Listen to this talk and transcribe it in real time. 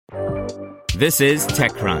This is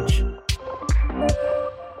TechCrunch.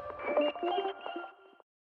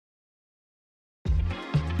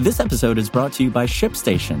 This episode is brought to you by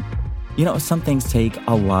ShipStation. You know, some things take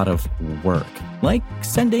a lot of work, like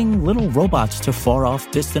sending little robots to far-off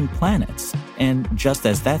distant planets. And just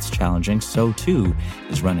as that's challenging, so too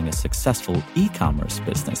is running a successful e-commerce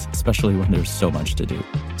business, especially when there's so much to do.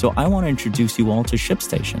 So I want to introduce you all to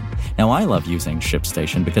ShipStation. Now, I love using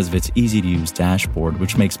ShipStation because of its easy-to-use dashboard,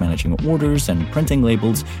 which makes managing orders and printing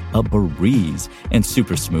labels a breeze and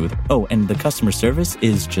super smooth. Oh, and the customer service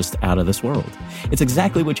is just out of this world. It's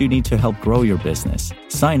exactly what you need to help grow your business.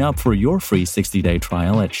 Sign up for your free 60-day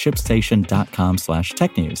trial at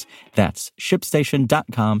shipstation.com/technews. That's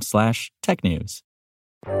shipstation.com/technews.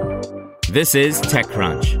 This is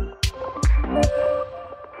TechCrunch.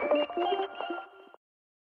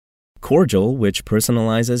 Cordial, which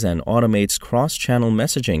personalizes and automates cross-channel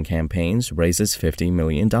messaging campaigns, raises $50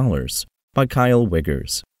 million. By Kyle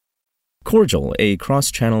Wiggers. Cordial, a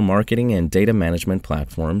cross-channel marketing and data management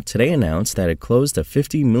platform, today announced that it closed a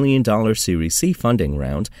 $50 million Series C funding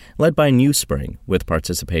round led by NewSpring, with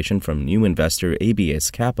participation from new investor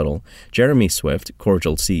ABS Capital. Jeremy Swift,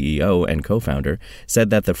 Cordial CEO and co-founder,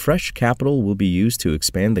 said that the fresh capital will be used to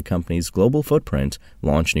expand the company's global footprint,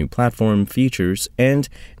 launch new platform features, and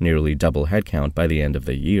nearly double headcount by the end of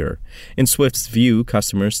the year. In Swift's view,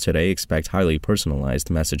 customers today expect highly personalized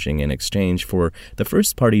messaging in exchange for the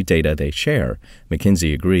first-party data they share.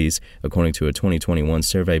 McKinsey agrees. According to a 2021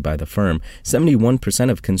 survey by the firm,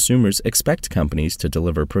 71% of consumers expect companies to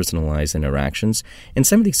deliver personalized interactions, and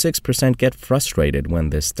 76% get frustrated when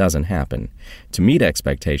this doesn't happen. To meet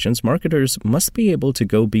expectations, marketers must be able to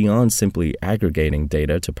go beyond simply aggregating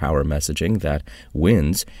data to power messaging that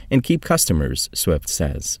wins and keep customers, Swift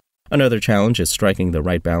says. Another challenge is striking the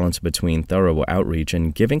right balance between thorough outreach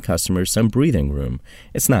and giving customers some breathing room.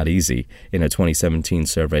 It's not easy. In a 2017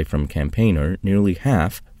 survey from Campaigner, nearly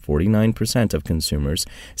half, 49% of consumers,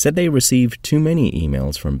 said they received too many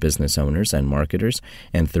emails from business owners and marketers,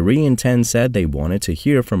 and 3 in 10 said they wanted to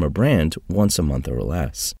hear from a brand once a month or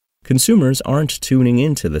less. Consumers aren't tuning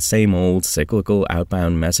into the same old cyclical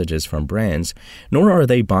outbound messages from brands, nor are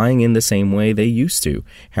they buying in the same way they used to.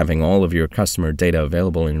 Having all of your customer data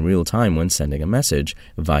available in real time when sending a message,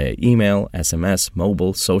 via email, SMS,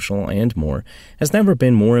 mobile, social, and more, has never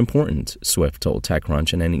been more important, Swift told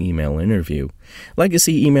TechCrunch in an email interview.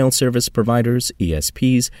 Legacy email service providers,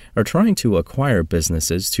 ESPs, are trying to acquire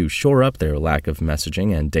businesses to shore up their lack of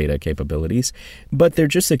messaging and data capabilities, but they're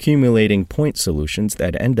just accumulating point solutions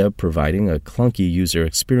that end up providing a clunky user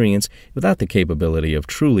experience without the capability of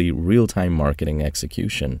truly real-time marketing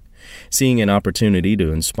execution. Seeing an opportunity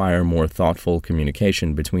to inspire more thoughtful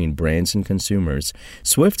communication between brands and consumers,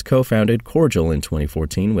 Swift co-founded Cordial in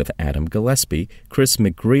 2014 with Adam Gillespie, Chris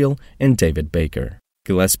McGreal, and David Baker.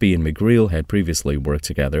 Gillespie and McGreal had previously worked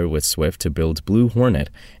together with Swift to build Blue Hornet,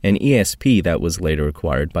 an ESP that was later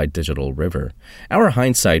acquired by Digital River. Our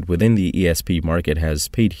hindsight within the ESP market has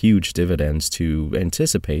paid huge dividends to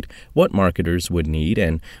anticipate what marketers would need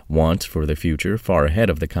and want for the future far ahead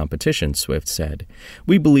of the competition, Swift said.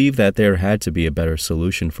 We believe that there had to be a better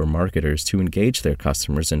solution for marketers to engage their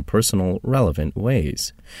customers in personal, relevant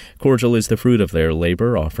ways. Cordial is the fruit of their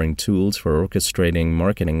labor, offering tools for orchestrating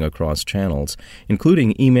marketing across channels, including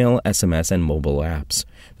email, SMS, and mobile apps.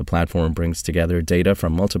 The platform brings together data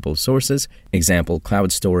from multiple sources, example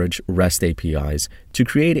cloud storage, REST APIs, to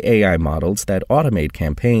create AI models that automate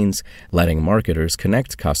campaigns, letting marketers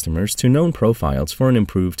connect customers to known profiles for an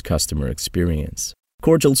improved customer experience.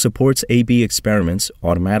 Cordial supports A/B experiments,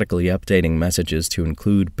 automatically updating messages to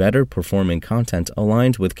include better performing content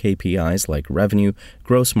aligned with KPIs like revenue,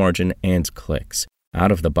 gross margin, and clicks.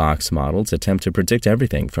 Out-of-the-box models attempt to predict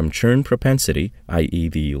everything from churn propensity, i.e.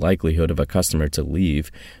 the likelihood of a customer to leave,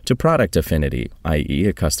 to product affinity, i.e.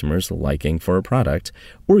 a customer's liking for a product,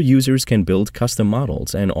 or users can build custom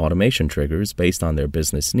models and automation triggers based on their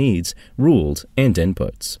business needs, rules, and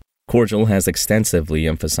inputs. Cordial has extensively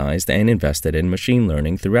emphasized and invested in machine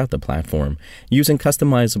learning throughout the platform, using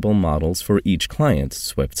customizable models for each client,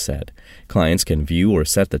 Swift said. Clients can view or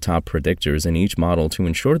set the top predictors in each model to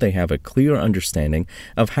ensure they have a clear understanding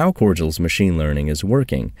of how Cordial's machine learning is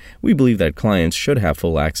working. We believe that clients should have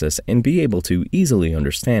full access and be able to easily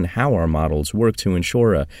understand how our models work to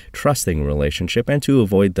ensure a trusting relationship and to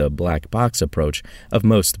avoid the black box approach of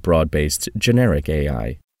most broad-based generic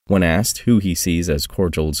AI. When asked who he sees as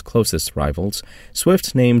Cordial's closest rivals,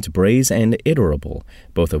 Swift named Braze and Iterable,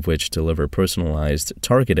 both of which deliver personalized,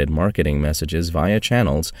 targeted marketing messages via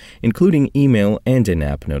channels, including email and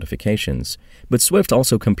in-app notifications. But Swift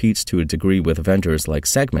also competes to a degree with vendors like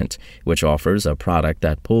Segment, which offers a product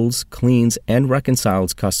that pulls, cleans, and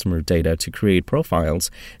reconciles customer data to create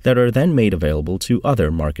profiles that are then made available to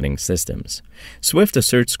other marketing systems. Swift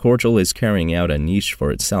asserts Cordial is carrying out a niche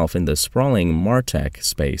for itself in the sprawling MarTech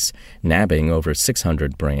space, nabbing over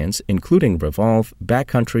 600 brands, including Revolve,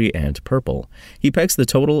 Backcountry, and Purple. He pegs the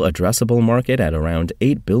total addressable market at around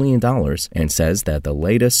 $8 billion and says that the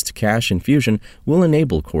latest cash infusion will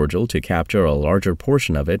enable Cordial to capture a larger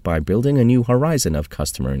portion of it by building a new horizon of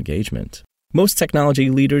customer engagement. Most technology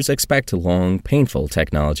leaders expect long, painful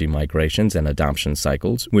technology migrations and adoption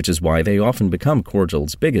cycles, which is why they often become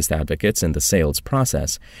Cordial's biggest advocates in the sales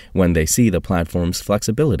process when they see the platform's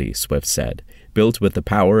flexibility, Swift said. Built with the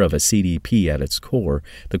power of a CDP at its core,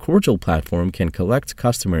 the Cordial platform can collect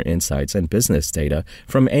customer insights and business data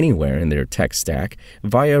from anywhere in their tech stack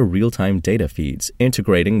via real-time data feeds,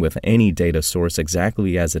 integrating with any data source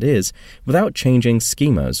exactly as it is without changing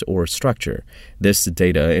schemas or structure. This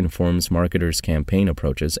data informs marketers' campaign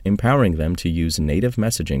approaches, empowering them to use native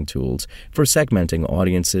messaging tools for segmenting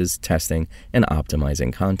audiences, testing, and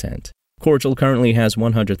optimizing content. Cordial currently has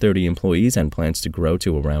 130 employees and plans to grow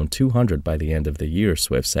to around 200 by the end of the year,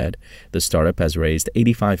 Swift said. The startup has raised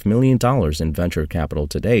 $85 million in venture capital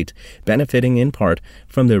to date, benefiting in part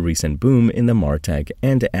from the recent boom in the MarTech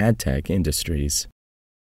and AdTech industries.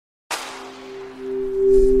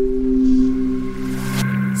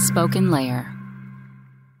 Spoken Layer.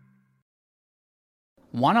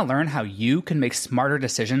 Want to learn how you can make smarter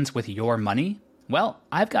decisions with your money? Well,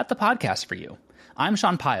 I've got the podcast for you. I'm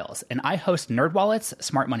Sean Piles, and I host NerdWallet's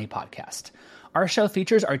Smart Money Podcast. Our show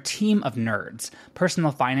features our team of nerds,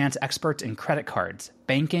 personal finance experts in credit cards,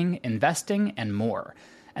 banking, investing, and more.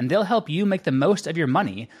 And they'll help you make the most of your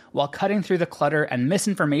money while cutting through the clutter and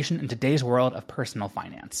misinformation in today's world of personal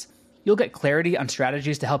finance. You'll get clarity on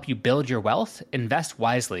strategies to help you build your wealth, invest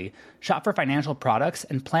wisely, shop for financial products,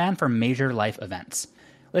 and plan for major life events.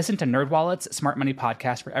 Listen to NerdWallet's Smart Money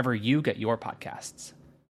Podcast wherever you get your podcasts.